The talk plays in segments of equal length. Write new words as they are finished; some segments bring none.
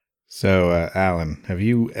So, Alan, have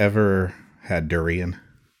you ever had durian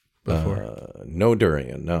before? No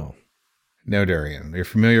durian, no. No durian. You're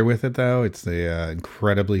familiar with it, though? It's the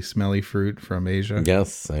incredibly smelly fruit from Asia.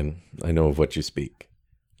 Yes, I know of what you speak.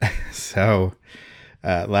 So,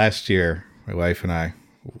 last year, my wife and I,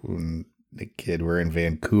 when the kid, were in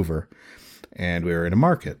Vancouver, and we were in a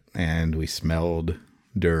market, and we smelled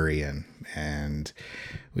durian, and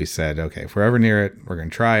we said, okay, if we're ever near it, we're going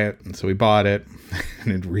to try it. And so we bought it,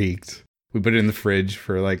 and it reeked. We put it in the fridge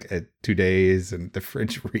for like 2 days, and the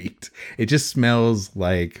fridge reeked. It just smells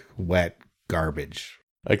like wet garbage.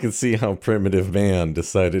 I can see how primitive man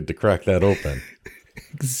decided to crack that open.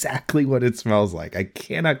 Exactly what it smells like. I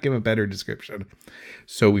cannot give a better description.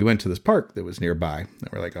 So we went to this park that was nearby, and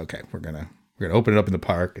we're like, okay, we're gonna open it up in the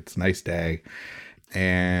park. It's a nice day,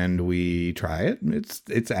 and we try it.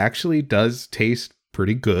 It's actually does taste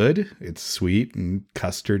pretty good. It's sweet and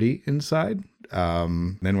custardy inside.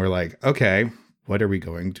 Then we're like, okay, what are we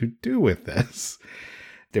going to do with this?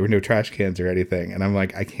 There were no trash cans or anything, and I'm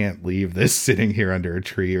like, I can't leave this sitting here under a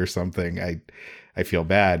tree or something. I feel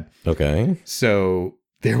bad. Okay. So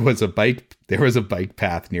there was a bike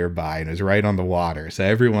path nearby, and it was right on the water. So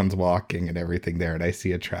everyone's walking and everything there, and I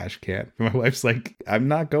see a trash can. My wife's like, I'm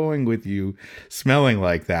not going with you smelling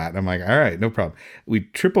like that. And I'm like, all right, no problem. We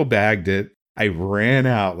triple bagged it. I ran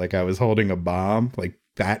out like I was holding a bomb, like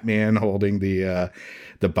Batman holding the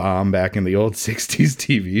bomb back in the old 60s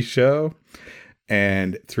TV show,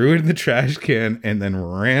 and threw it in the trash can and then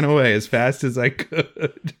ran away as fast as I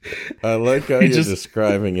could. I like how you're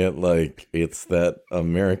describing it like it's that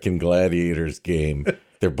American Gladiators game.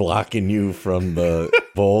 They're blocking you from the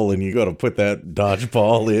bowl and you got to put that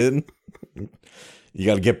dodgeball in. You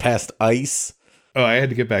got to get past ice. Oh, I had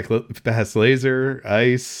to get back past Laser,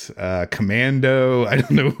 Ice, Commando. I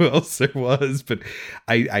don't know who else there was, but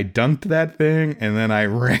I dunked that thing and then I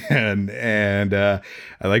ran. And I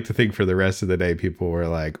like to think for the rest of the day, people were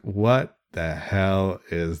like, what the hell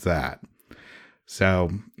is that?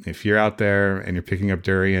 So if you're out there and you're picking up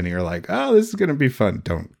durian and you're like, oh, this is going to be fun,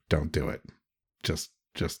 don't do it. Just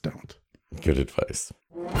don't. Good advice.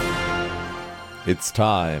 It's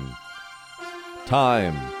time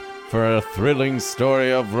for a thrilling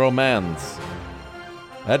story of romance,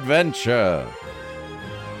 adventure,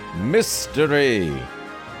 mystery,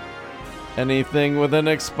 anything with an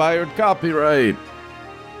expired copyright.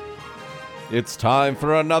 It's time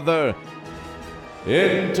for another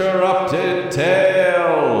Interrupted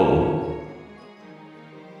Tale.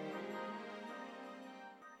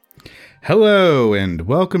 Hello, and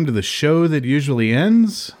welcome to the show that usually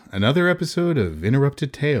ends, another episode of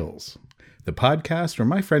Interrupted Tales, the podcast where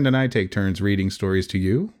my friend and I take turns reading stories to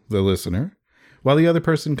you, the listener, while the other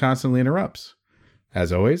person constantly interrupts.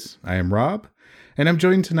 As always, I am Rob, and I'm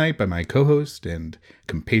joined tonight by my co-host and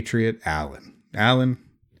compatriot, Alan. Alan,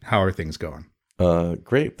 how are things going?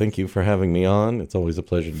 Great. Thank you for having me on. It's always a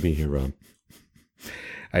pleasure to be here, Rob.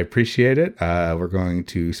 I appreciate it. We're going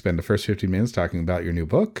to spend the first 15 minutes talking about your new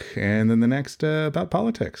book, and then the next about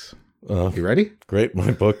politics. You ready? Great. My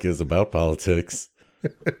book is about politics.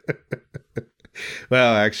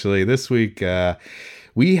 Well, actually, this week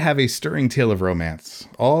we have a stirring tale of romance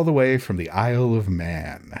all the way from the Isle of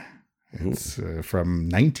Man. It's from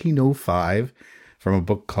 1905, from a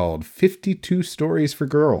book called 52 Stories for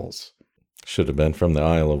Girls. Should have been from the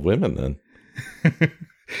Isle of Women then.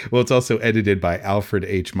 Well, it's also edited by Alfred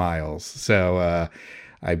H. Miles, so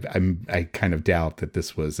I kind of doubt that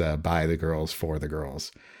this was by the girls for the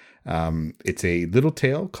girls. It's a little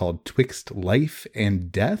tale called Twixt Life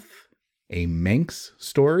and Death, a Manx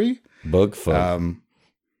story. Bugfoot.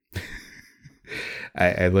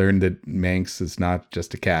 I learned that Manx is not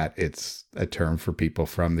just a cat. It's a term for people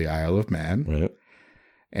from the Isle of Man. Right.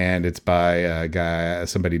 And it's by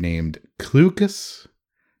somebody named Clucas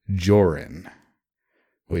Joran,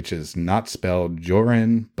 which is not spelled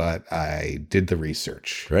Joran, but I did the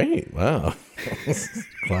research. Great. Wow.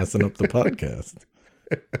 Classing up the podcast.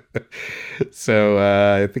 So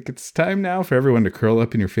I think it's time now for everyone to curl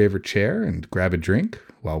up in your favorite chair and grab a drink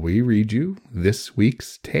while we read you this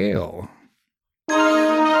week's tale.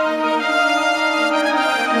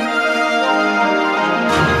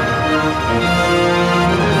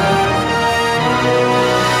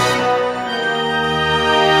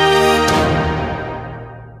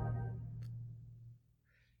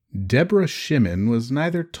 Deborah Shimmin was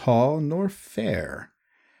neither tall nor fair,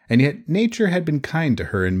 and yet nature had been kind to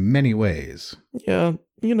her in many ways. Yeah,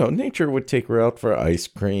 nature would take her out for ice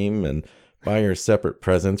cream and buy her separate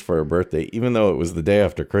presents for her birthday, even though it was the day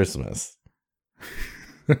after Christmas.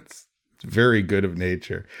 That's very good of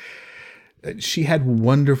nature. She had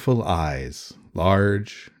wonderful eyes,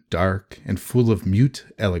 large, dark, and full of mute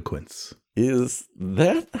eloquence. Is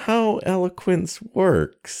that how eloquence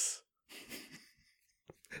works?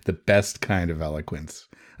 The best kind of eloquence.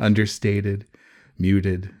 Understated,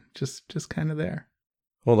 muted, just kind of there.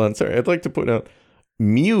 Hold on, sorry. I'd like to point out,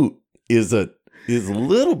 mute is a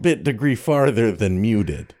little bit degree farther than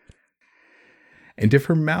muted. And if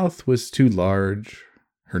her mouth was too large,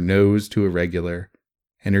 her nose too irregular,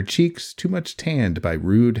 and her cheeks too much tanned by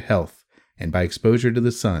rude health and by exposure to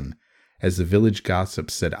the sun, as the village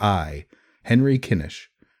gossip said, I, Henry Kinnish,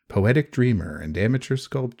 poetic dreamer and amateur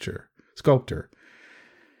sculptor,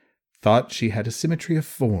 thought she had a symmetry of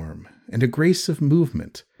form and a grace of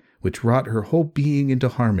movement which wrought her whole being into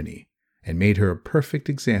harmony and made her a perfect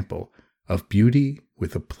example of beauty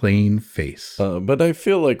with a plain face. But I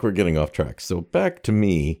feel like we're getting off track. So back to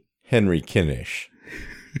me, Henry Kinnish.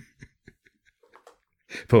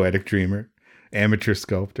 Poetic dreamer, amateur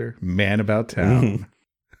sculptor, man about town.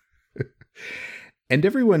 And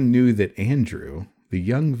everyone knew that Andrew, the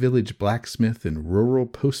young village blacksmith and rural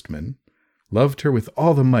postman, loved her with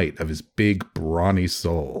all the might of his big, brawny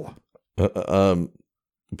soul.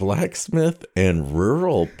 Blacksmith and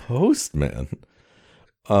rural postman.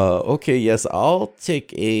 Okay, yes, I'll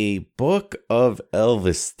take a book of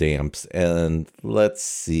Elvis stamps and let's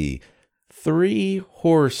see, 3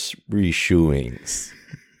 horse reshoeings.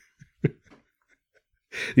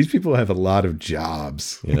 These people have a lot of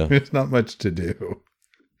jobs. Yeah. There's not much to do.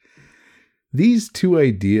 These two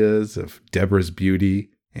ideas of Deborah's beauty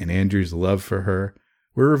and Andrew's love for her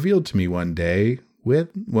were revealed to me one day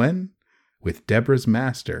with Deborah's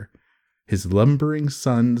master, his lumbering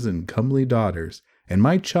sons and comely daughters, and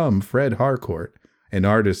my chum Fred Harcourt, an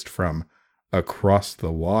artist from across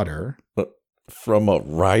the water. From a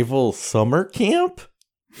rival summer camp?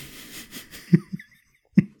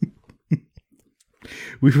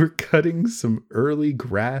 We were cutting some early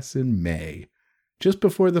grass in May, just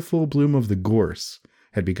before the full bloom of the gorse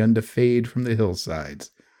had begun to fade from the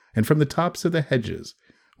hillsides and from the tops of the hedges,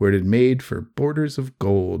 where it had made for borders of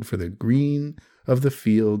gold for the green of the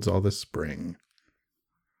fields all the spring.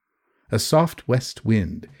 A soft west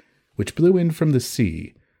wind, which blew in from the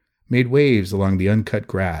sea, made waves along the uncut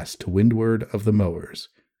grass to windward of the mowers,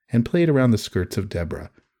 and played around the skirts of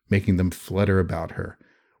Deborah, making them flutter about her,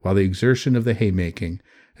 while the exertion of the haymaking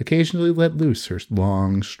occasionally let loose her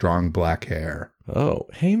long, strong black hair. Oh,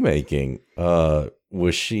 haymaking.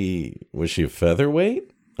 Was she a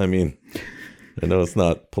featherweight? I mean, I know it's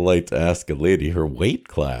not polite to ask a lady her weight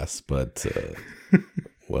class, but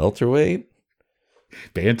welterweight?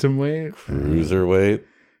 Bantamweight? Cruiserweight?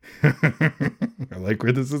 I like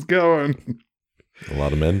where this is going. A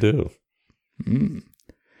lot of men do.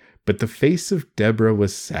 But the face of Deborah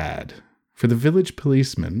was sad, for the village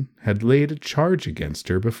policeman had laid a charge against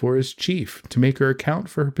her before his chief to make her account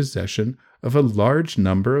for her possession of a large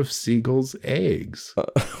number of seagulls' eggs.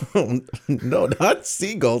 No, not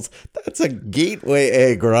seagulls. That's a gateway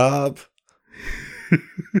egg, Rob.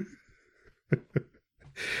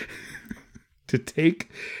 To take,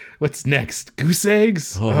 what's next? Goose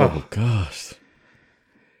eggs? Oh, gosh.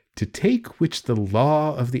 To take which the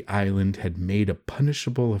law of the island had made a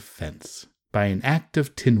punishable offense by an act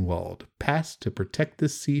of Tynwald passed to protect the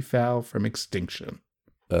seafowl from extinction.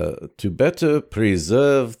 To better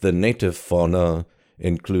preserve the native fauna,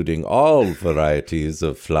 including all varieties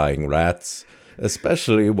of flying rats,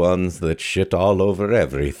 especially ones that shit all over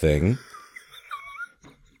everything.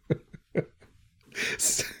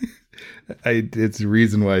 It's the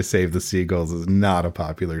reason why Save the Seagulls is not a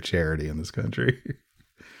popular charity in this country.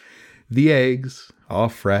 The eggs, all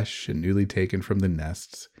fresh and newly taken from the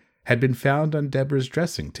nests, had been found on Deborah's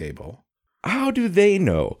dressing table. How do they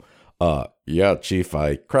know? Yeah, Chief,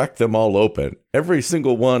 I cracked them all open. Every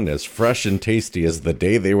single one as fresh and tasty as the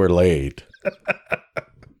day they were laid.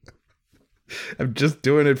 I'm just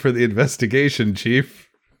doing it for the investigation, Chief.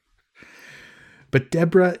 But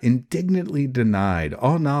Deborah indignantly denied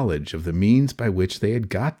all knowledge of the means by which they had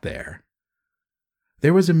got there.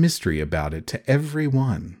 There was a mystery about it to every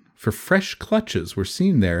one, for fresh clutches were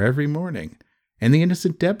seen there every morning, and the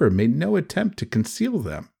innocent Deborah made no attempt to conceal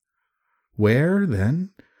them. Where,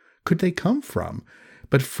 then, could they come from,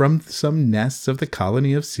 but from some nests of the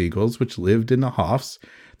colony of seagulls which lived in the houghs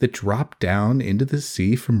that dropped down into the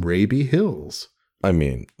sea from Raby Hills? I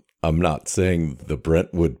mean, I'm not saying the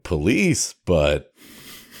Brentwood police, but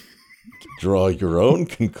draw your own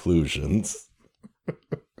conclusions.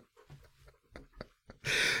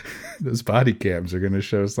 Those body cams are going to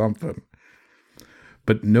show something.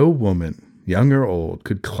 But no woman, young or old,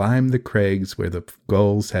 could climb the crags where the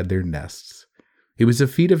gulls had their nests. It was a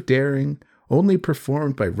feat of daring only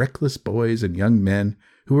performed by reckless boys and young men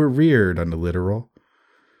who were reared on the littoral,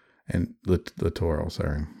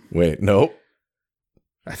 sorry. Wait, nope.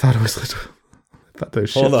 I thought it was littoral. I thought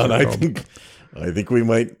those Hold on, I think we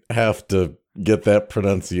might have to get that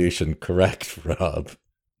pronunciation correct, Rob.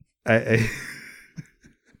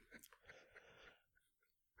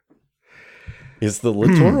 Is the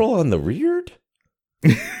littoral on the reared?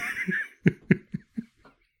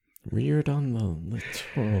 Reared on the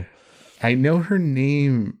littoral. I know her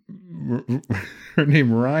name. Her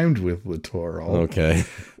name rhymed with littoral. Okay,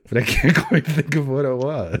 but I can't quite think of what it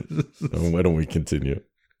was. Why don't we continue?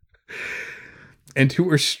 And who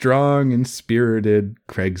were strong and spirited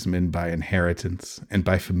Craigsmen by inheritance and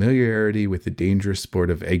by familiarity with the dangerous sport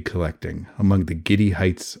of egg collecting among the giddy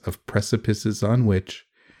heights of precipices on which,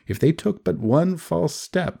 if they took but one false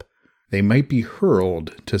step, they might be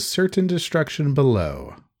hurled to certain destruction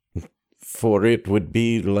below. For it would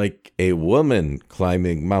be like a woman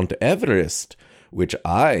climbing Mount Everest, which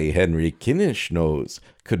I, Henry Kinnish, knows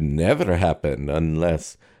could never happen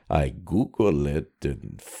unless I Google it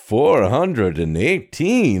in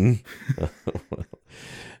 418.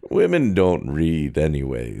 Women don't read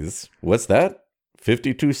anyways. What's that?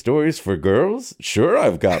 52 stories for girls? Sure,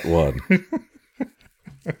 I've got one.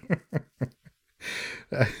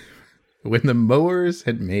 When the mowers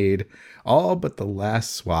had made all but the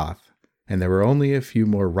last swath, and there were only a few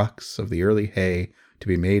more rucks of the early hay to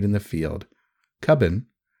be made in the field, Cubbin,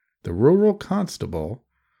 the rural constable,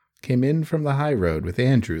 came in from the high road with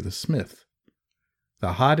Andrew the smith.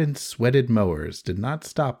 The hot and sweated mowers did not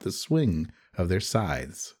stop the swing of their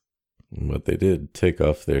scythes. But they did take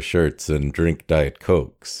off their shirts and drink Diet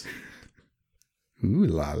Cokes. Ooh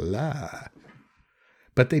la la.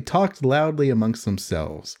 But they talked loudly amongst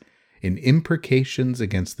themselves in imprecations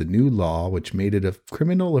against the new law which made it a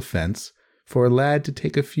criminal offense for a lad to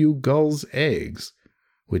take a few gulls' eggs,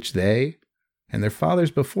 which they, and their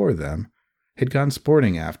fathers before them, had gone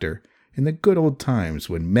sporting after in the good old times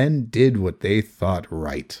when men did what they thought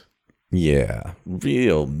right. Yeah,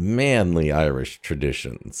 real manly Irish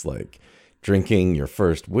traditions, like drinking your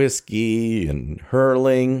first whiskey and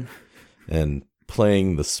hurling and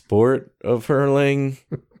playing the sport of hurling.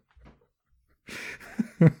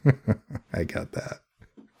 I got that.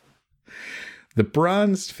 The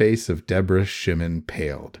bronzed face of Deborah Shimmin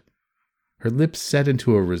paled. Her lips set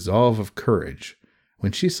into a resolve of courage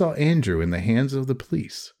when she saw Andrew in the hands of the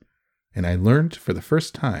police, and I learned for the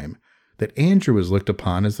first time that Andrew was looked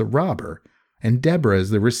upon as the robber and Deborah as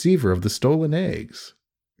the receiver of the stolen eggs.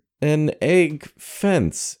 An egg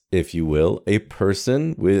fence, if you will, a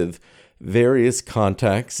person with various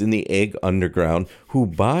contacts in the egg underground who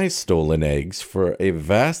buy stolen eggs for a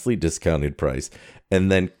vastly discounted price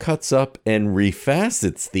and then cuts up and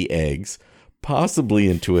refacets the eggs, possibly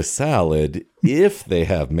into a salad if they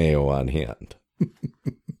have mayo on hand.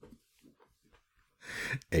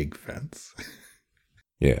 Egg fence.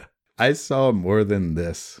 Yeah. I saw more than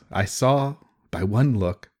this. I saw, by one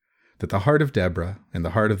look, that the heart of Deborah and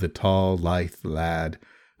the heart of the tall, lithe lad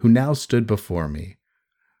who now stood before me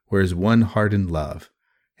were as one heart in love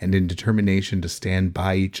and in determination to stand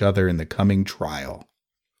by each other in the coming trial.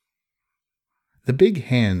 The big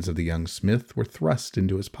hands of the young smith were thrust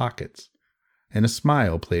into his pockets, and a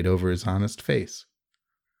smile played over his honest face.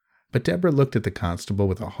 But Deborah looked at the constable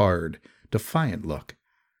with a hard, defiant look,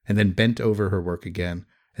 and then bent over her work again,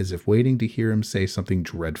 as if waiting to hear him say something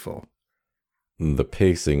dreadful. The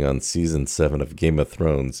pacing on season 7 of Game of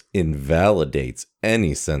Thrones invalidates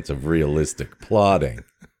any sense of realistic plotting.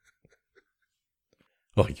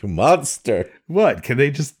 Oh, you monster. What, can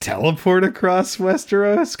they just teleport across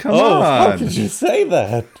Westeros? Come on. Oh, how could you say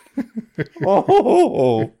that?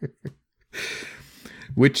 Oh.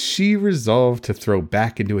 Which she resolved to throw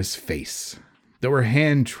back into his face, though her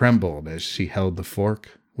hand trembled as she held the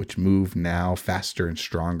fork, which moved now faster and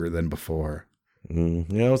stronger than before.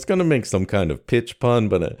 Yeah, I was going to make some kind of pitch pun,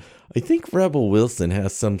 but I think Rebel Wilson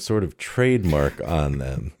has some sort of trademark on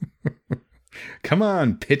them. Come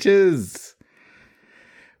on, pitches!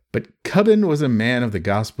 But Cubbin was a man of the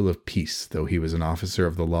gospel of peace, though he was an officer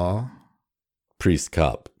of the law. Priest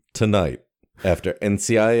Cop, tonight, after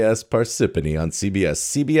NCIS Parsippany on CBS.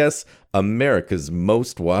 CBS, America's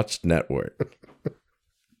most watched network.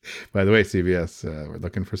 By the way, CBS, we're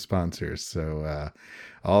looking for sponsors, so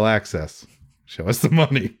all access. Show us the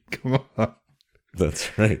money. Come on.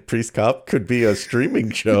 That's right. Priest Cop could be a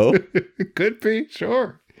streaming show. Could be,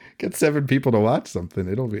 sure. Get 7 people to watch something.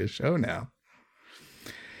 It'll be a show now.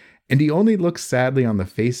 And he only looked sadly on the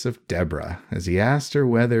face of Deborah as he asked her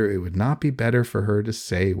whether it would not be better for her to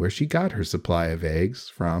say where she got her supply of eggs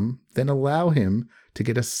from than allow him to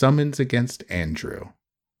get a summons against Andrew.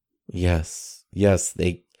 Yes,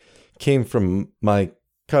 they came from my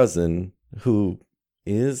cousin, who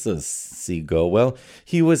is a seagull. Well,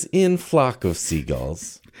 he was in flock of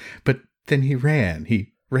seagulls. But then he ran.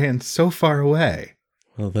 He ran so far away.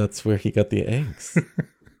 Well, that's where he got the eggs.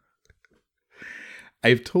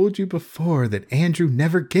 I've told you before that Andrew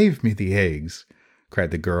never gave me the eggs, cried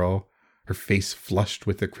the girl, her face flushed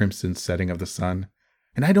with the crimson setting of the sun.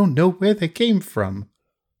 And I don't know where they came from.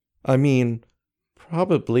 I mean,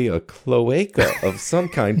 probably a cloaca of some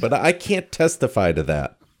kind, but I can't testify to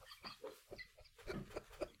that.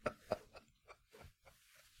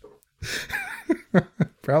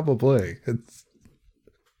 Probably. It's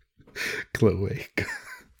cloaca.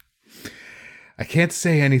 I can't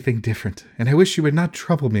say anything different, and I wish you would not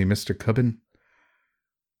trouble me, Mr. Cubbin.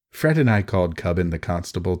 Fred and I called Cubbin the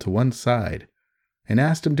constable to one side and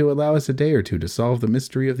asked him to allow us a day or two to solve the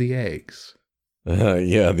mystery of the eggs.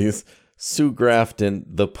 Yeah, these Sue Grafton,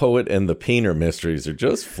 the poet and the painter mysteries are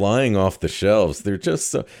just flying off the shelves. They're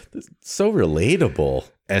just so relatable.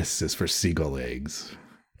 S is for seagull eggs.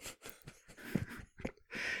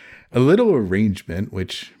 A little arrangement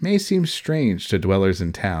which may seem strange to dwellers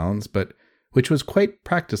in towns, but which was quite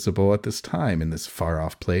practicable at this time in this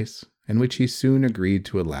far-off place, and which he soon agreed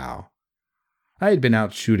to allow. I had been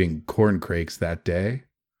out shooting corncrakes that day.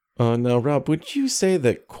 Now, Rob, would you say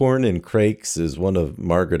that Corn and Crakes is one of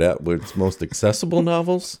Margaret Atwood's most accessible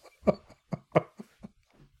novels?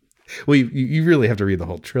 Well, you really have to read the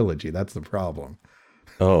whole trilogy. That's the problem.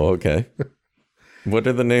 Oh, okay. What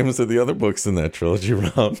are the names of the other books in that trilogy,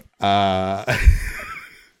 Rob? Well,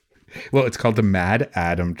 it's called the Mad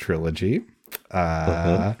Adam trilogy.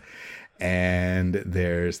 And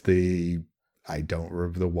there's the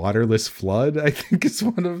Waterless Flood, I think is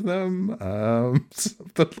one of them.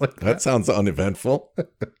 Something like that. That sounds uneventful.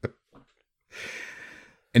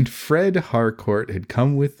 And Fred Harcourt had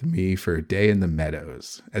come with me for a day in the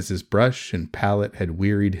meadows, as his brush and palette had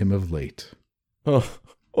wearied him of late.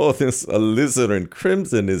 Oh, this alizarin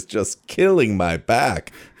crimson is just killing my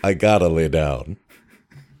back. I gotta lay down.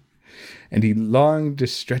 And he longed to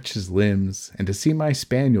stretch his limbs and to see my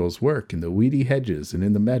spaniels work in the weedy hedges and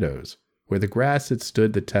in the meadows, where the grass had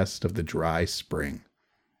stood the test of the dry spring.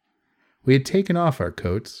 We had taken off our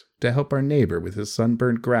coats to help our neighbor with his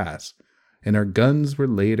sunburned grass, and our guns were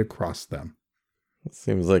laid across them. It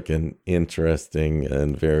seems like an interesting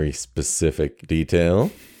and very specific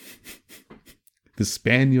detail. The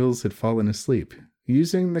spaniels had fallen asleep,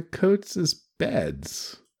 using the coats as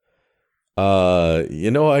beds.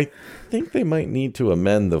 I think they might need to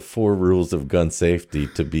amend the 4 rules of gun safety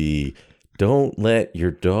to be, don't let your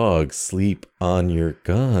dog sleep on your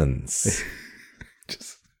guns.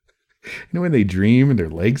 Just, when they dream and their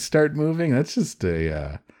legs start moving, that's just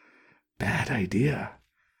a bad idea.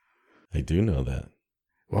 I do know that.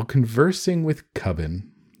 While conversing with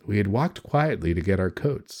Cubbin, we had walked quietly to get our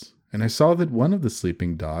coats, and I saw that one of the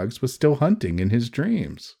sleeping dogs was still hunting in his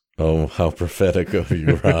dreams. Oh, how prophetic of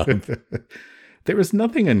you, Rob. There was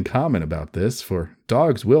nothing uncommon about this, for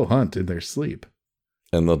dogs will hunt in their sleep.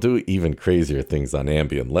 And they'll do even crazier things on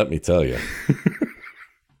Ambien, let me tell you.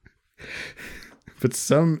 But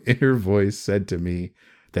some inner voice said to me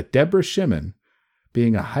that Deborah Shimon,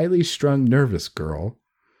 being a highly strung, nervous girl,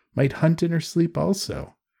 might hunt in her sleep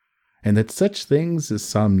also, and that such things as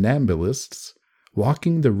somnambulists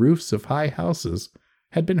walking the roofs of high houses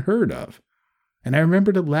had been heard of. And I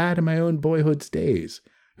remembered a lad in my own boyhood's days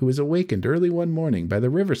who was awakened early one morning by the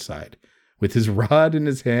riverside with his rod in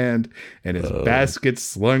his hand and his basket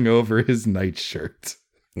slung over his nightshirt.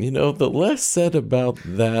 The less said about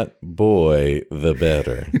that boy, the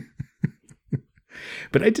better.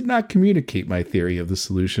 But I did not communicate my theory of the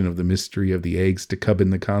solution of the mystery of the eggs to Cubbin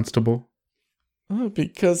the constable.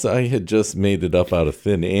 Because I had just made it up out of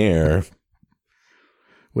thin air.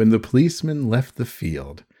 When the policeman left the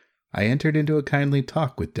field, I entered into a kindly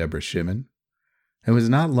talk with Deborah Shimon, and was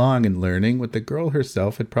not long in learning what the girl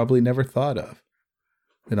herself had probably never thought of,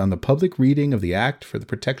 that on the public reading of the Act for the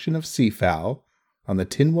Protection of Seafowl, on the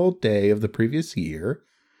Tynwald Day of the previous year,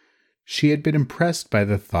 she had been impressed by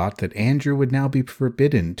the thought that Andrew would now be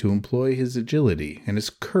forbidden to employ his agility and his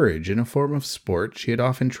courage in a form of sport she had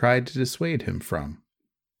often tried to dissuade him from.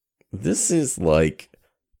 This is like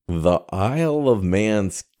the Isle of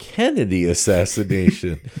Man's Kennedy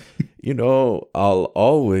assassination. I'll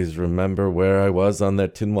always remember where I was on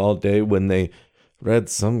that Tynwald Day when they read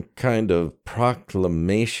some kind of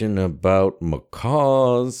proclamation about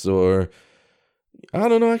macaws or, I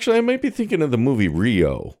don't know. Actually, I might be thinking of the movie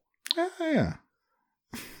Rio. Yeah.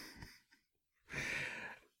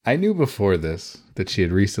 I knew before this that she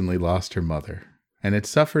had recently lost her mother and had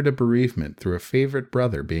suffered a bereavement through a favorite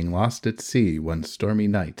brother being lost at sea one stormy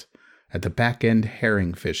night at the back end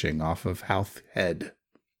herring fishing off of Howth Head.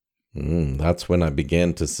 That's when I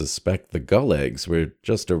began to suspect the gull eggs were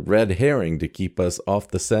just a red herring to keep us off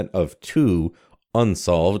the scent of 2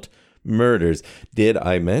 unsolved murders. Did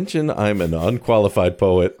I mention I'm an unqualified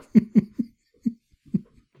poet?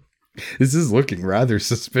 This is looking rather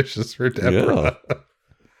suspicious for Deborah. Yeah.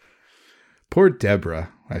 Poor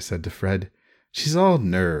Deborah, I said to Fred. She's all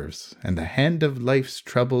nerves, and the hand of life's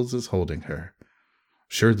troubles is holding her.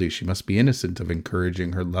 Surely she must be innocent of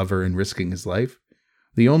encouraging her lover and risking his life.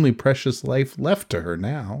 The only precious life left to her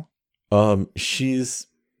now. She's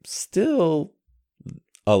still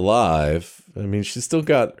alive. I mean, she's still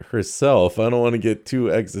got herself. I don't want to get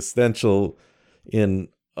too existential in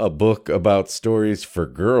a book about stories for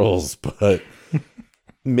girls, but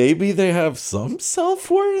maybe they have some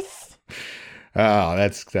self-worth. Oh,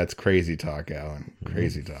 that's crazy talk, Alan.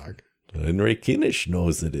 Crazy talk. And Ray Kinnish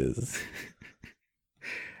knows it is.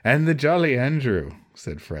 And the Jolly Andrew,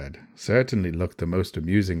 said Fred, certainly looked the most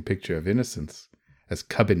amusing picture of innocence, as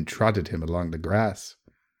Cubbin trotted him along the grass.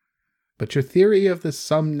 But your theory of the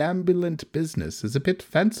somnambulant business is a bit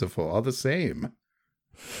fanciful all the same.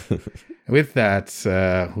 With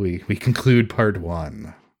that, we conclude part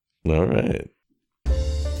 1. All right.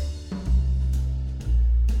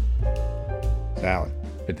 Alan,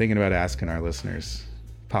 been thinking about asking our listeners,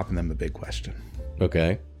 popping them the big question.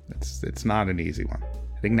 Okay. It's not an easy one.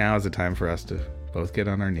 I think now is the time for us to both get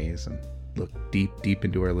on our knees and look deep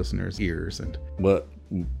into our listeners' ears and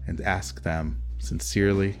ask them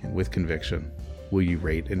sincerely and with conviction, will you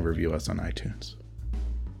rate and review us on iTunes?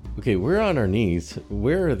 Okay, we're on our knees.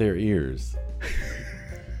 Where are their ears?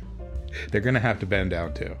 They're going to have to bend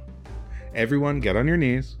down too. Everyone get on your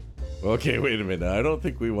knees. Okay, wait a minute. I don't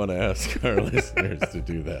think we want to ask our listeners to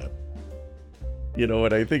do that. You know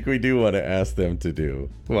what I think we do want to ask them to do?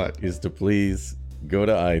 What? Is to please go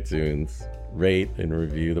to iTunes, rate and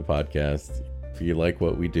review the podcast. If you like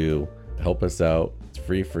what we do, help us out. It's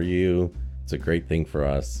free for you. It's a great thing for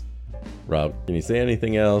us. Rob, can you say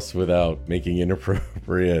anything else without making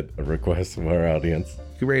inappropriate requests from our audience?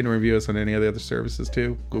 You can rate and review us on any of the other services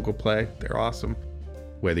too. Google Play, they're awesome.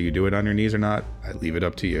 Whether you do it on your knees or not, I leave it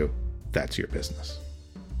up to you. That's your business.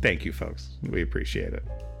 Thank you, folks. We appreciate it.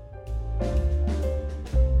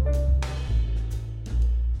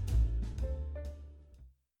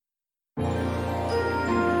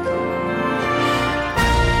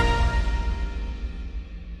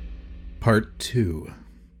 Part 2.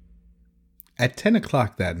 At 10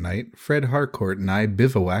 o'clock that night, Fred Harcourt and I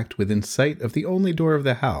bivouacked within sight of the only door of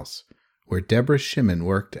the house, where Deborah Shimmin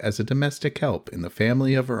worked as a domestic help in the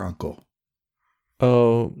family of her uncle.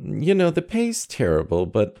 Oh, the pay's terrible,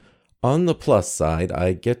 but on the plus side,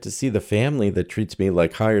 I get to see the family that treats me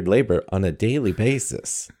like hired labor on a daily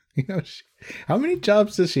basis. How many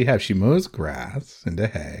jobs does she have? She mows grass and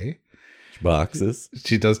hay. Boxes.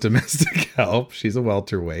 She does domestic help. She's a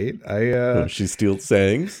welterweight. She steals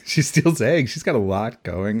eggs. She steals eggs. She's got a lot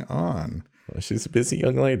going on. Well, she's a busy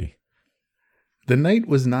young lady. The night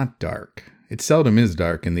was not dark. It seldom is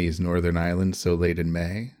dark in these northern islands so late in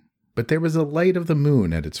May. But there was a light of the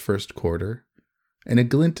moon at its first quarter, and a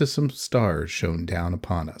glint of some stars shone down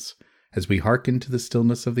upon us as we hearkened to the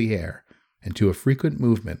stillness of the air and to a frequent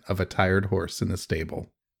movement of a tired horse in the stable.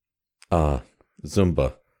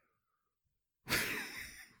 Zumba.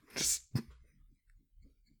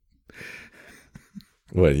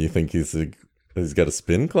 What, you think he's got a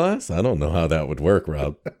spin class? I don't know how that would work,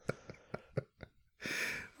 Rob.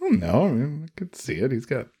 Oh no, I could see it. He's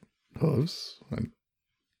got hooves.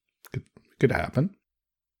 Could happen.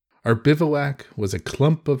 Our bivouac was a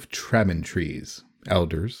clump of tramon trees,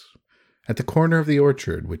 elders, at the corner of the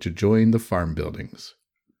orchard which adjoined the farm buildings.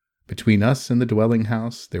 Between us and the dwelling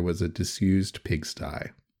house there was a disused pigsty.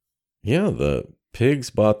 Yeah, the pigs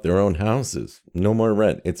bought their own houses. No more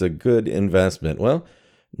rent. It's a good investment. Well,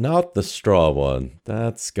 not the straw one.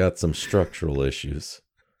 That's got some structural issues.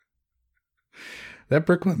 That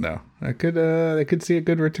brick one, though, they could see a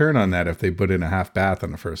good return on that if they put in a half bath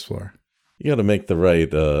on the first floor. You got to make the right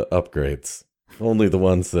upgrades. Only the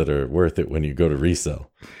ones that are worth it when you go to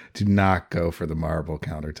resell. Do not go for the marble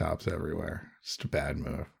countertops everywhere. Just a bad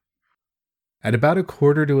move. At about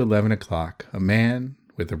 11:15, a man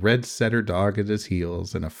with a red setter dog at his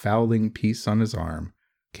heels and a fowling piece on his arm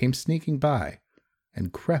came sneaking by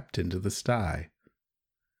and crept into the sty.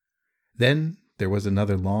 Then there was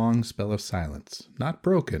another long spell of silence, not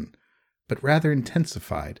broken, but rather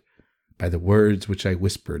intensified by the words which I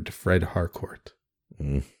whispered to Fred Harcourt.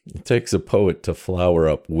 It takes a poet to flower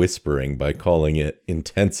up whispering by calling it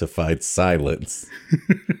intensified silence.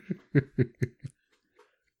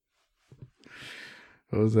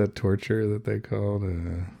 What was that torture that they called?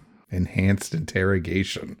 Enhanced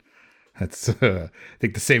interrogation. That's, I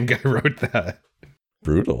think the same guy wrote that.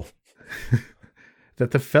 Brutal.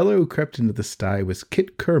 That the fellow who crept into the sty was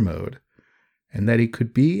Kit Kermode, and that he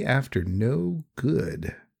could be after no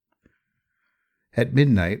good. At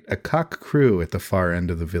midnight, a cock crew at the far end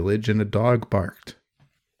of the village, and a dog barked.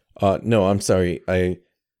 No, I'm sorry. I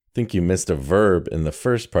think you missed a verb in the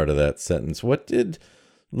first part of that sentence. What did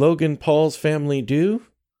Logan Paul's family do?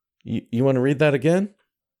 You want to read that again?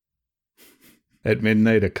 At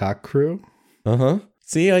midnight, a cock crew? Uh-huh.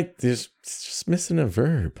 See, there's just missing a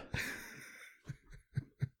verb.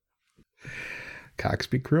 Cocks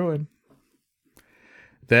be crewing.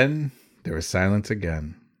 Then there was silence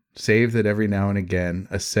again, save that every now and again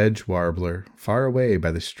a sedge warbler, far away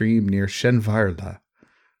by the stream near Shenvarla,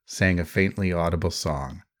 sang a faintly audible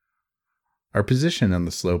song. Our position on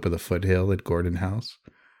the slope of the foothill at Gordon House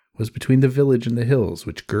was between the village and the hills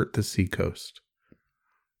which girt the seacoast.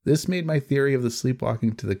 This made my theory of the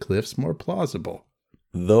sleepwalking to the cliffs more plausible.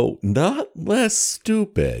 Though not less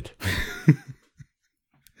stupid.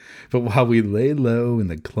 But while we lay low in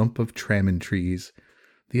the clump of tramon trees,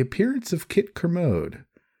 the appearance of Kit Kermode,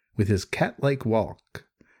 with his cat-like walk,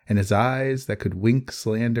 and his eyes that could wink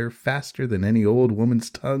slander faster than any old woman's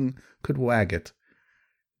tongue could wag it,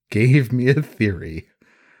 gave me a theory,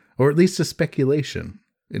 or at least a speculation,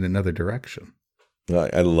 in another direction.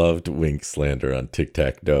 I loved wink slander on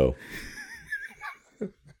Tic-Tac-Doe.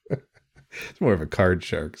 It's more of a Card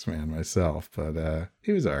Sharks man myself, but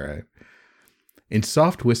he was all right. In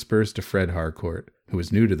soft whispers to Fred Harcourt, who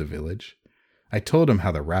was new to the village, I told him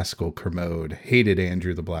how the rascal Kermode hated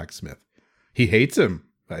Andrew the blacksmith. He hates him,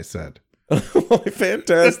 I said.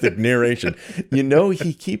 Fantastic narration. You know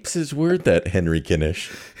he keeps his word, that Henry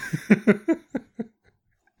Kinnish.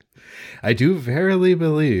 I do verily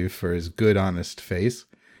believe, for his good honest face,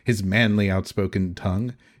 his manly outspoken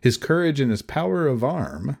tongue, his courage and his power of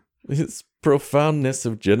arm. His profoundness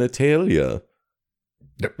of genitalia.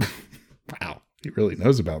 Wow, he really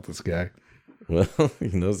knows about this guy. Well, he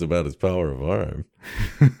knows about his power of arm.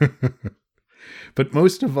 But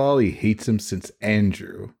most of all, he hates him since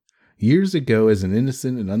Andrew, years ago as an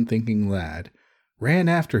innocent and unthinking lad, ran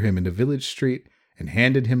after him into village street and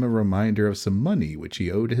handed him a reminder of some money which he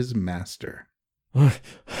owed his master.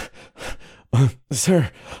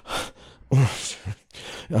 Sir,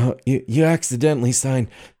 you accidentally signed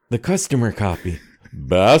the customer copy.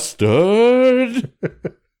 Bastard!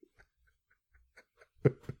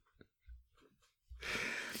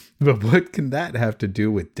 But what can that have to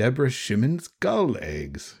do with Deborah Shimon's gull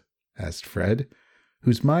eggs? Asked Fred,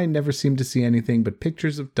 whose mind never seemed to see anything but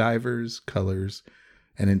pictures of divers, colors,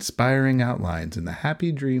 and inspiring outlines in the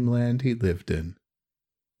happy dreamland he lived in.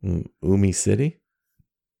 Umi City?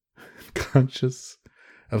 Conscious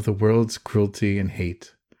of the world's cruelty and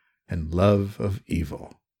hate and love of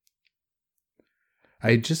evil.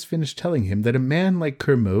 I had just finished telling him that a man like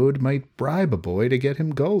Kermode might bribe a boy to get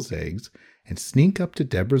him gull's eggs and sneak up to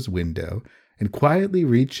Deborah's window and quietly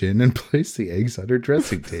reach in and place the eggs on her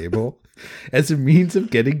dressing table as a means of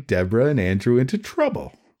getting Deborah and Andrew into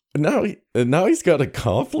trouble. Now he's got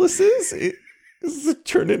accomplices? This is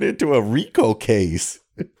turning into a RICO case.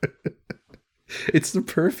 It's the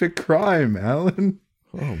perfect crime, Alan.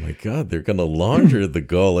 Oh my God, they're going to launder the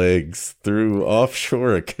gull eggs through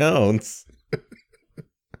offshore accounts.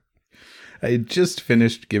 I had just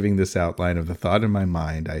finished giving this outline of the thought in my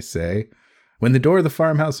mind, I say, when the door of the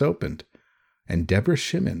farmhouse opened, and Deborah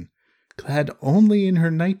Shimon, clad only in her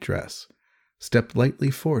nightdress, stepped lightly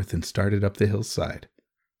forth and started up the hillside.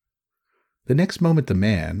 The next moment the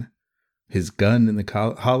man, his gun in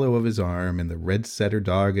the hollow of his arm and the red setter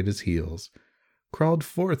dog at his heels, crawled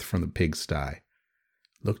forth from the pigsty,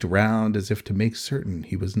 looked round as if to make certain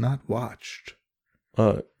he was not watched.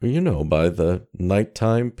 By the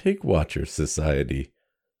Nighttime Pig Watcher Society.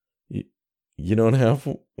 You don't have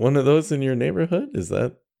one of those in your neighborhood? Is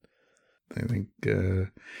that? I think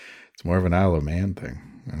it's more of an Isle of Man thing.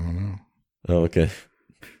 I don't know. Oh, okay.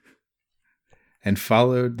 And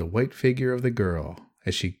followed the white figure of the girl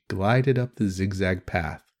as she glided up the zigzag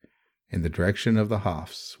path in the direction of the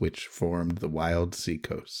hofts which formed the wild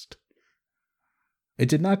seacoast. It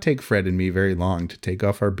did not take Fred and me very long to take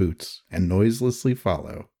off our boots and noiselessly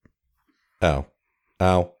follow. Ow.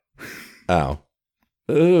 Ow. Ow.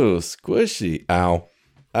 Ooh, squishy. Ow.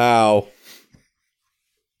 Ow.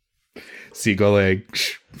 Seagull egg.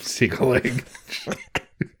 Seagull egg.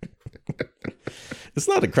 It's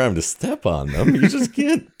not a crime to step on them. You just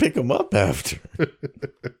can't pick them up after.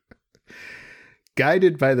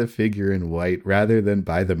 Guided by the figure in white rather than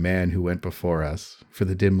by the man who went before us, for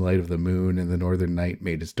the dim light of the moon and the northern night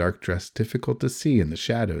made his dark dress difficult to see in the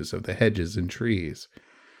shadows of the hedges and trees.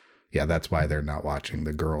 Yeah, that's why they're not watching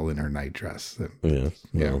the girl in her nightdress. Yeah,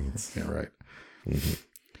 right. Mm-hmm.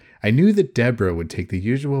 I knew that Deborah would take the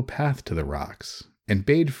usual path to the rocks and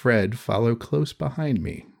bade Fred follow close behind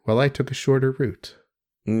me while I took a shorter route.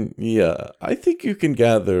 Yeah, I think you can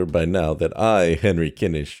gather by now that I, Henry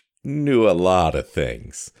Kinnish, knew a lot of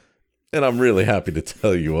things. And I'm really happy to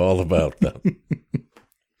tell you all about them.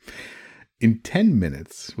 In 10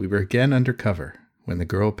 minutes, we were again under cover when the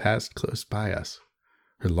girl passed close by us.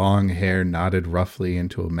 Her long hair knotted roughly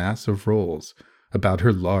into a mass of rolls about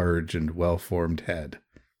her large and well-formed head.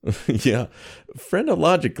 Yeah,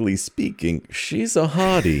 phrenologically speaking, she's a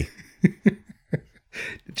hottie.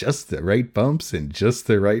 Just the right bumps in just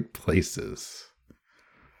the right places.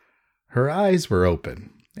 Her eyes were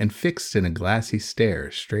open and fixed in a glassy stare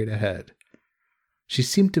straight ahead. She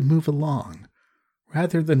seemed to move along,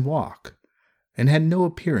 rather than walk, and had no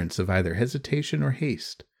appearance of either hesitation or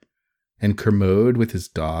haste. And Kermode, with his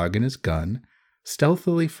dog and his gun,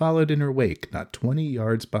 stealthily followed in her wake not 20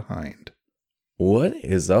 yards behind. What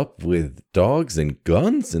is up with dogs and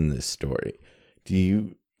guns in this story? Do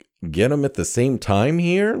you get them at the same time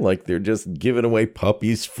here? Like they're just giving away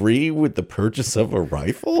puppies free with the purchase of a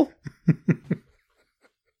rifle?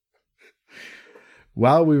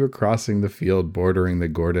 While we were crossing the field bordering the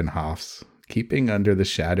Gordonhoffs, keeping under the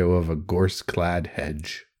shadow of a gorse-clad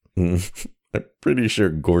hedge. I'm pretty sure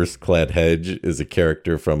Gorse-clad hedge is a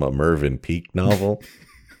character from a Mervyn Peake novel.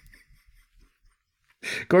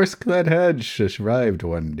 Gorse-clad hedge arrived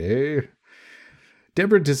one day.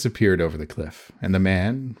 Deborah disappeared over the cliff, and the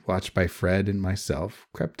man, watched by Fred and myself,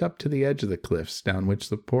 crept up to the edge of the cliffs down which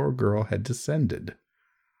the poor girl had descended.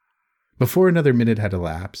 Before another minute had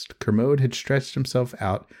elapsed, Kermode had stretched himself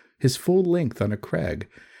out his full length on a crag,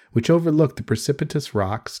 which overlooked the precipitous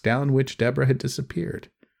rocks down which Deborah had disappeared.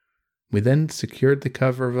 We then secured the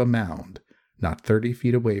cover of a mound, not 30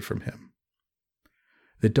 feet away from him.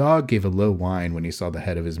 The dog gave a low whine when he saw the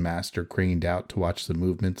head of his master craned out to watch the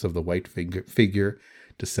movements of the white figure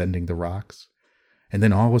descending the rocks, and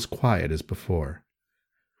then all was quiet as before.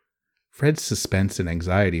 Fred's suspense and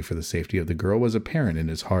anxiety for the safety of the girl was apparent in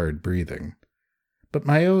his hard breathing, but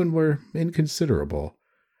my own were inconsiderable,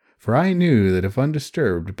 for I knew that if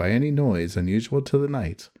undisturbed by any noise unusual to the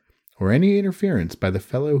night, or any interference by the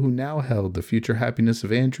fellow who now held the future happiness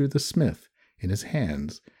of Andrew the smith in his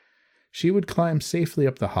hands, she would climb safely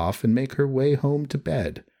up the Hoff and make her way home to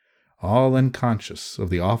bed, all unconscious of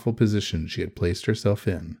the awful position she had placed herself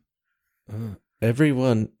in.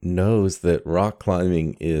 Everyone knows that rock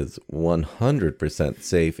climbing is 100%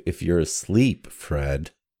 safe if you're asleep, Fred.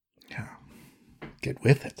 Yeah. Get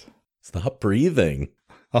with it. Stop breathing.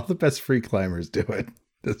 All the best free climbers do it.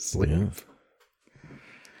 Asleep. Yeah.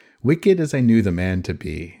 Wicked as I knew the man to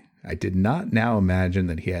be, I did not now imagine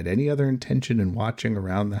that he had any other intention in watching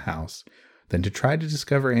around the house than to try to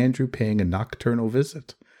discover Andrew paying a nocturnal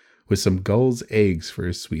visit, with some gull's eggs for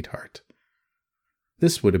his sweetheart.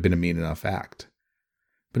 This would have been a mean enough act,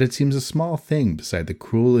 but it seems a small thing beside the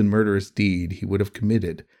cruel and murderous deed he would have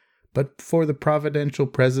committed, but for the providential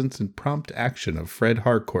presence and prompt action of Fred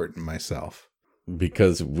Harcourt and myself.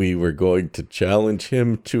 Because we were going to challenge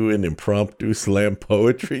him to an impromptu slam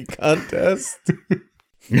poetry contest?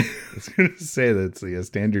 I was going to say that's a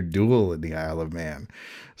standard duel in the Isle of Man.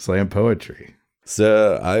 Slam poetry.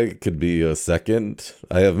 Sir, I could be your second.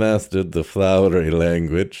 I have mastered the flowery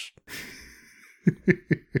language.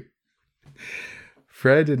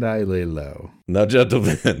 Fred and I lay low. Now,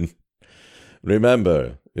 gentlemen,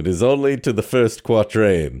 remember, it is only to the first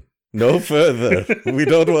quatrain. No further. We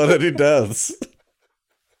don't want any deaths.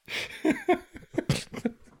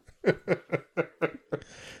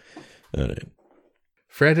 All right.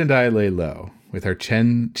 Fred and I lay low, with our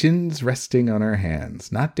chins resting on our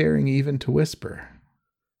hands, not daring even to whisper.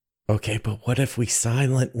 Okay, but what if we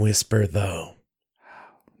silent whisper, though?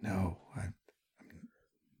 No,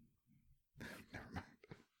 never mind.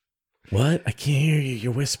 What? I can't hear you.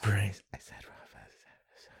 You're whispering. I said,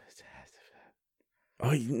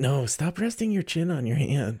 oh, no, stop resting your chin on your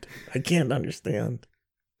hand. I can't understand.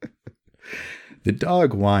 The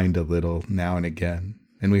dog whined a little now and again,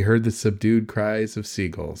 and we heard the subdued cries of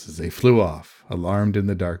seagulls as they flew off, alarmed in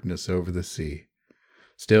the darkness over the sea.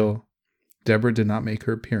 Still, Deborah did not make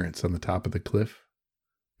her appearance on the top of the cliff.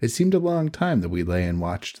 It seemed a long time that we lay and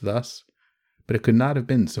watched thus, but it could not have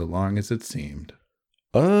been so long as it seemed.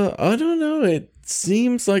 I don't know. It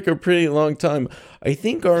seems like a pretty long time. I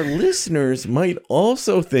think our listeners might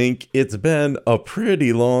also think it's been a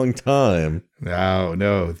pretty long time.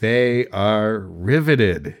 No, they are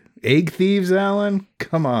riveted. Egg thieves, Alan?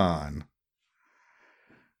 Come on.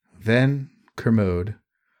 Then Kermode,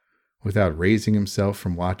 without raising himself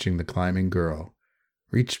from watching the climbing girl,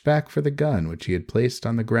 reached back for the gun which he had placed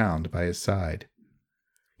on the ground by his side.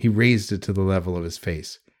 He raised it to the level of his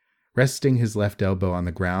face, resting his left elbow on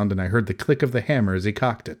the ground, and I heard the click of the hammer as he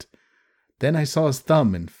cocked it. Then I saw his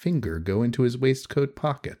thumb and finger go into his waistcoat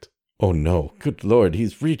pocket. Oh no, good Lord,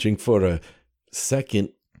 he's reaching for a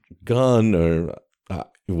second gun or...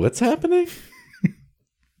 what's happening?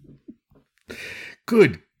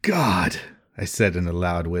 Good God, I said in a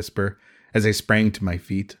loud whisper as I sprang to my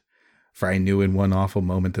feet, for I knew in one awful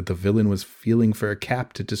moment that the villain was feeling for a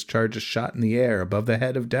cap to discharge a shot in the air above the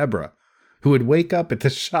head of Deborah, who would wake up at the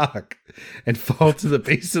shock and fall to the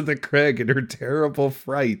base of the crag in her terrible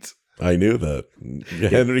fright. I knew that.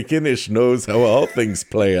 Henry Kinnish knows how all things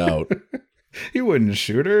play out. He wouldn't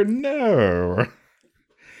shoot her, no.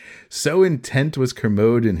 So intent was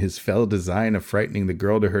Kermode in his fell design of frightening the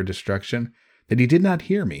girl to her destruction that he did not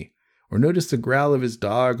hear me, or notice the growl of his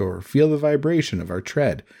dog, or feel the vibration of our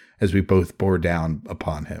tread as we both bore down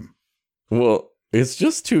upon him. Well, it's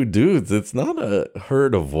just two dudes. It's not a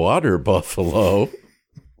herd of water buffalo.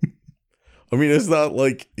 I mean, it's not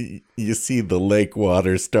like you see the lake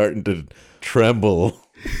water starting to tremble.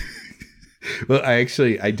 Well,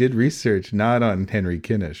 I did research not on Henry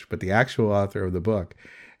Kinnish, but the actual author of the book.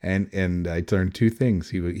 And I learned two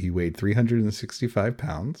things. He weighed 365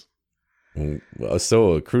 pounds.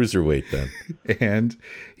 So a cruiserweight then. And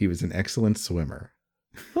he was an excellent swimmer.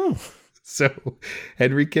 Oh. So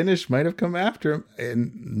Henry Kinnish might have come after him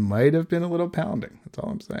and might have been a little pounding. That's all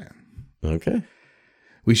I'm saying. Okay.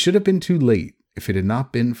 We should have been too late if it had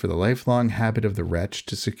not been for the lifelong habit of the wretch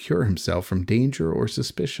to secure himself from danger or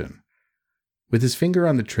suspicion. With his finger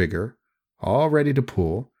on the trigger, all ready to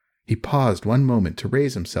pull, he paused one moment to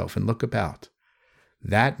raise himself and look about.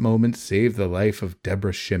 That moment saved the life of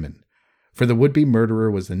Deborah Shimmin, for the would-be murderer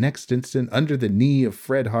was the next instant under the knee of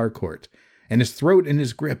Fred Harcourt, and his throat in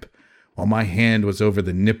his grip, while my hand was over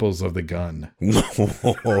the nipples of the gun.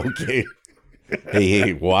 Okay.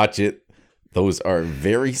 Hey, watch it. Those are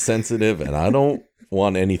very sensitive, and I don't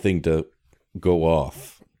want anything to go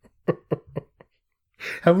off.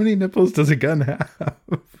 How many nipples does a gun have?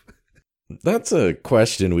 That's a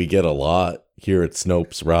question we get a lot here at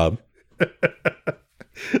Snopes, Rob.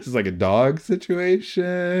 This is like a dog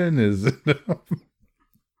situation.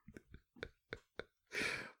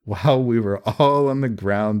 While we were all on the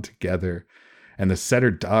ground together, and the setter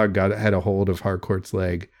dog had a hold of Harcourt's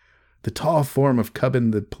leg, the tall form of Cubbin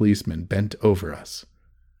the policeman bent over us.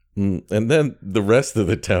 And then the rest of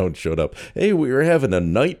the town showed up. Hey, we were having a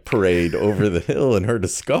night parade over the hill and heard a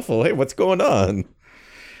scuffle. Hey, what's going on?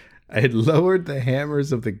 I had lowered the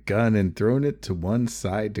hammers of the gun and thrown it to one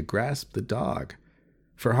side to grasp the dog,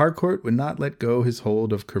 for Harcourt would not let go his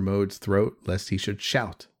hold of Kermode's throat lest he should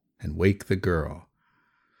shout and wake the girl.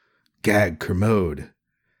 Gag Kermode,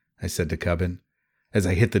 I said to Cubbin, as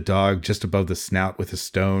I hit the dog just above the snout with a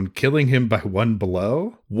stone, killing him by one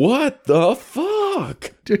blow. What the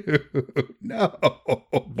fuck? Dude, no.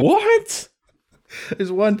 What?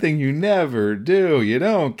 There's one thing you never do. You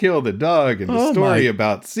don't kill the dog in the story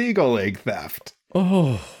about seagull egg theft.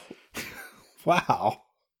 Oh. Wow.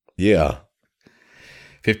 Yeah.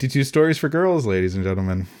 52 stories for girls, ladies and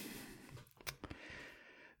gentlemen.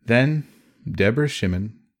 Then Deborah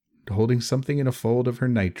Shimmin, holding something in a fold of her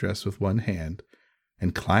nightdress with one hand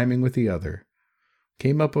and climbing with the other,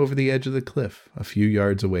 came up over the edge of the cliff a few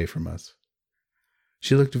yards away from us.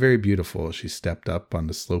 She looked very beautiful as she stepped up on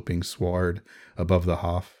the sloping sward above the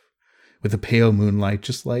Hoff, with the pale moonlight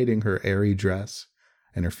just lighting her airy dress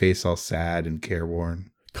and her face all sad and careworn.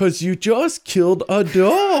 'Cause you just killed a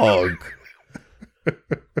dog.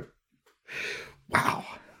 Wow.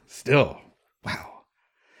 Still, wow.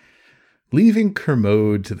 Leaving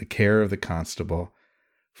Kermode to the care of the constable,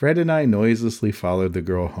 Fred and I noiselessly followed the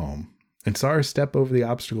girl home and saw her step over the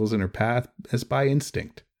obstacles in her path as by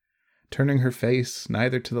instinct, turning her face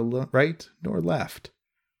neither to the right nor left.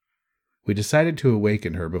 We decided to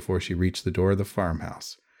awaken her before she reached the door of the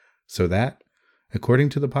farmhouse, so that, according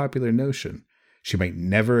to the popular notion, she might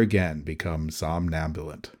never again become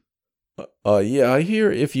somnambulant. Yeah, I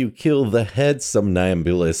hear if you kill the head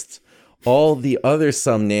somnambulist, all the other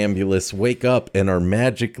somnambulists wake up and are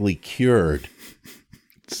magically cured.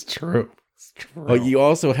 It's true. It's true. But you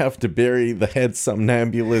also have to bury the head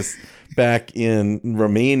somnambulist back in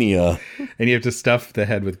Romania. And you have to stuff the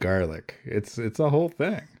head with garlic. It's a whole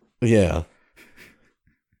thing. Yeah.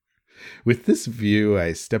 With this view,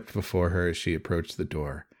 I stepped before her as she approached the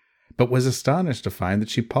door, but was astonished to find that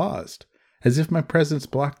she paused, as if my presence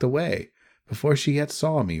blocked the way, before she yet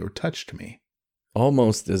saw me or touched me.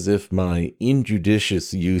 Almost as if my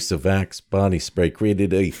injudicious use of Axe body spray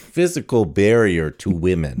created a physical barrier to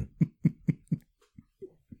women.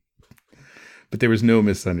 But there was no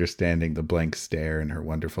misunderstanding the blank stare in her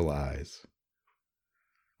wonderful eyes.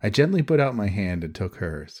 I gently put out my hand and took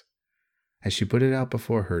hers, as she put it out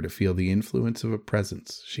before her to feel the influence of a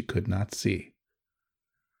presence she could not see.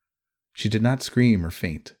 She did not scream or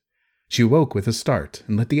faint. She awoke with a start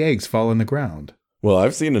and let the eggs fall on the ground. Well,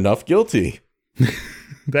 I've seen enough guilty.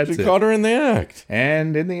 That's She it. caught her in the act.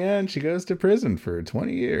 And in the end, she goes to prison for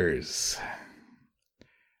 20 years.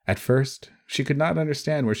 At first, she could not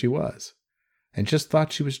understand where she was, and just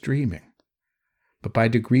thought she was dreaming. But by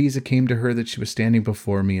degrees it came to her that she was standing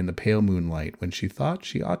before me in the pale moonlight when she thought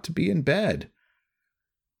she ought to be in bed.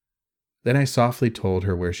 Then I softly told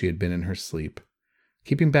her where she had been in her sleep,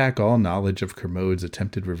 keeping back all knowledge of Kermode's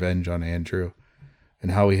attempted revenge on Andrew,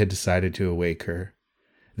 and how he had decided to awake her.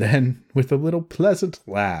 Then, with a little pleasant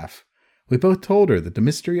laugh, we both told her that the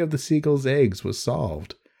mystery of the seagull's eggs was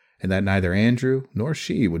solved, and that neither Andrew nor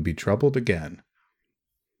she would be troubled again.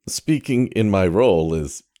 Speaking in my role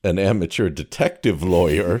as an amateur detective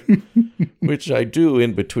lawyer, which I do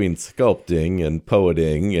in between sculpting and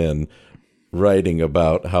poeting and writing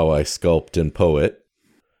about how I sculpt and poet.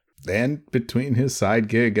 And between his side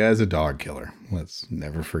gig as a dog killer, let's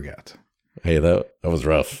never forget. Hey, that was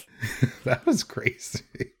rough. That was crazy.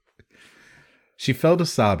 She fell to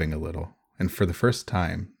sobbing a little, and for the first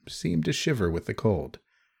time seemed to shiver with the cold.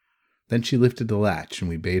 Then she lifted the latch, and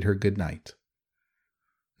we bade her good night.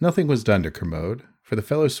 Nothing was done to Kermode, for the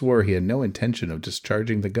fellow swore he had no intention of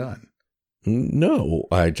discharging the gun. No,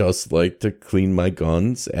 I just like to clean my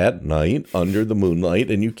guns at night under the moonlight,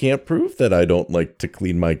 and you can't prove that I don't like to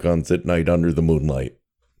clean my guns at night under the moonlight.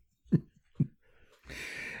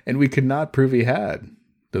 And we could not prove he had,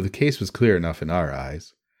 though the case was clear enough in our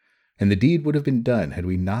eyes, and the deed would have been done had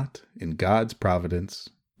we not, in God's providence,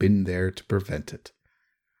 been there to prevent it.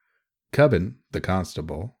 Cubbin, the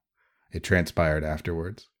constable, it transpired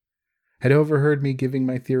afterwards, had overheard me giving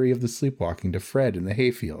my theory of the sleepwalking to Fred in the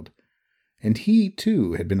hayfield, and he,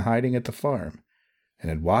 too, had been hiding at the farm, and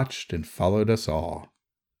had watched and followed us all.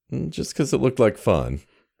 Just because it looked like fun.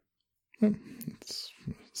 It's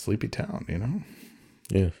a sleepy town, you know?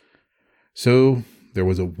 Yeah. So there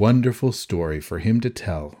was a wonderful story for him to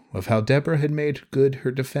tell of how Deborah had made good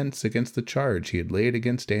her defense against the charge he had laid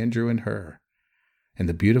against Andrew and her, and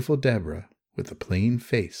the beautiful Deborah, with the plain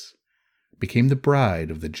face, became the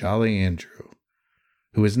bride of the jolly Andrew,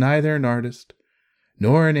 who was neither an artist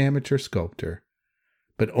nor an amateur sculptor,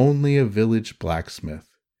 but only a village blacksmith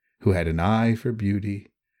who had an eye for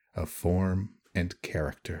beauty of form and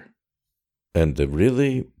character. And a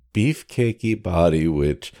really beefcakey body,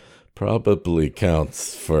 which probably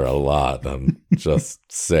counts for a lot, I'm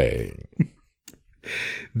just saying.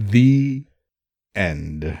 The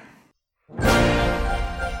end.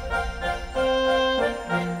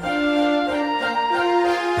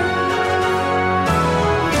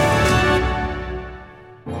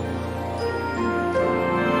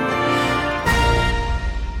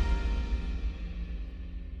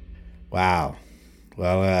 Wow.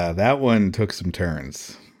 Well, that one took some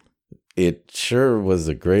turns. It sure was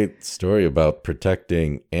a great story about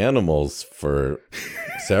protecting animals for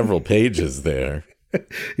several pages there.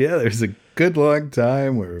 Yeah, there's a good long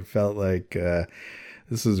time where it felt like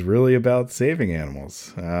this was really about saving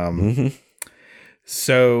animals.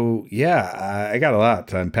 So, yeah, I got a lot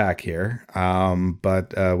to unpack here.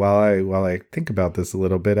 But while I think about this a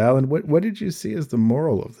little bit, Alan, what did you see as the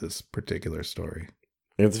moral of this particular story?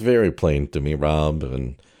 It's very plain to me, Rob,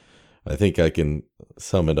 and I think I can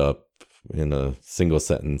sum it up in a single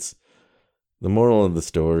sentence. The moral of the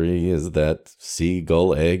story is that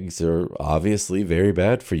seagull eggs are obviously very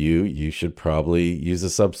bad for you. You should probably use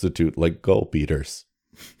a substitute like gulp eaters.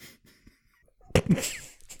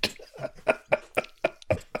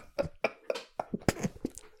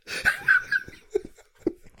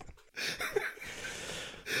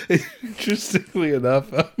 Interestingly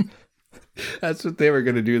enough, that's what they were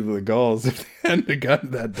going to do to the gulls if they hadn't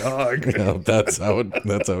gotten that dog. Yeah, that's how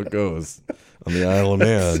it goes on the Isle of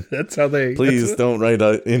Man. That's how they. Please don't write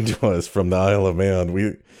into us from the Isle of Man.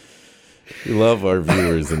 We love our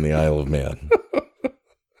viewers in the Isle of Man.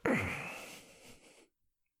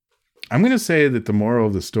 I'm going to say that the moral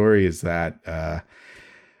of the story is that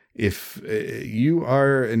if you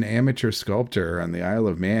are an amateur sculptor on the Isle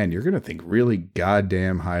of Man, you're going to think really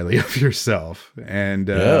goddamn highly of yourself. And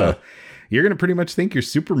you're going to pretty much think you're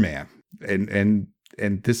Superman. And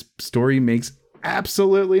this story makes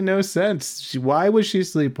absolutely no sense. Why was she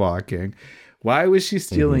sleepwalking? Why was she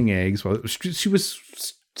stealing eggs? Well, she was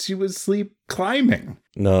sleep climbing.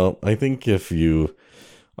 No, I think if you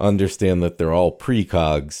understand that they're all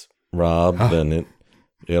precogs, Rob, then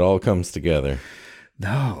it all comes together.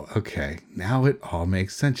 No, okay. Now it all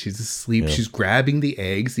makes sense. She's asleep. Yeah. She's grabbing the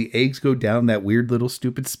eggs. The eggs go down that weird little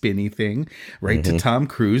stupid spinny thing right to Tom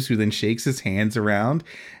Cruise, who then shakes his hands around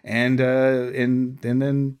and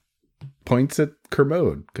then points at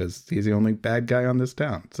Kermode because he's the only bad guy on this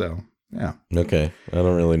town. So, yeah. Okay. I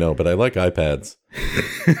don't really know, but I like iPads.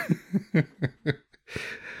 I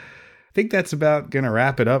think that's about going to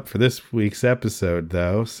wrap it up for this week's episode,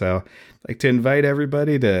 though. So I'd like to invite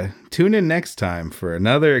everybody to tune in next time for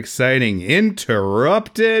another exciting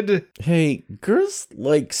Interrupted. Hey, girls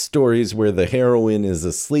like stories where the heroine is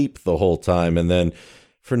asleep the whole time and then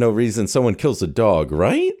for no reason someone kills a dog,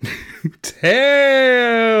 right?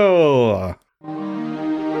 Tale!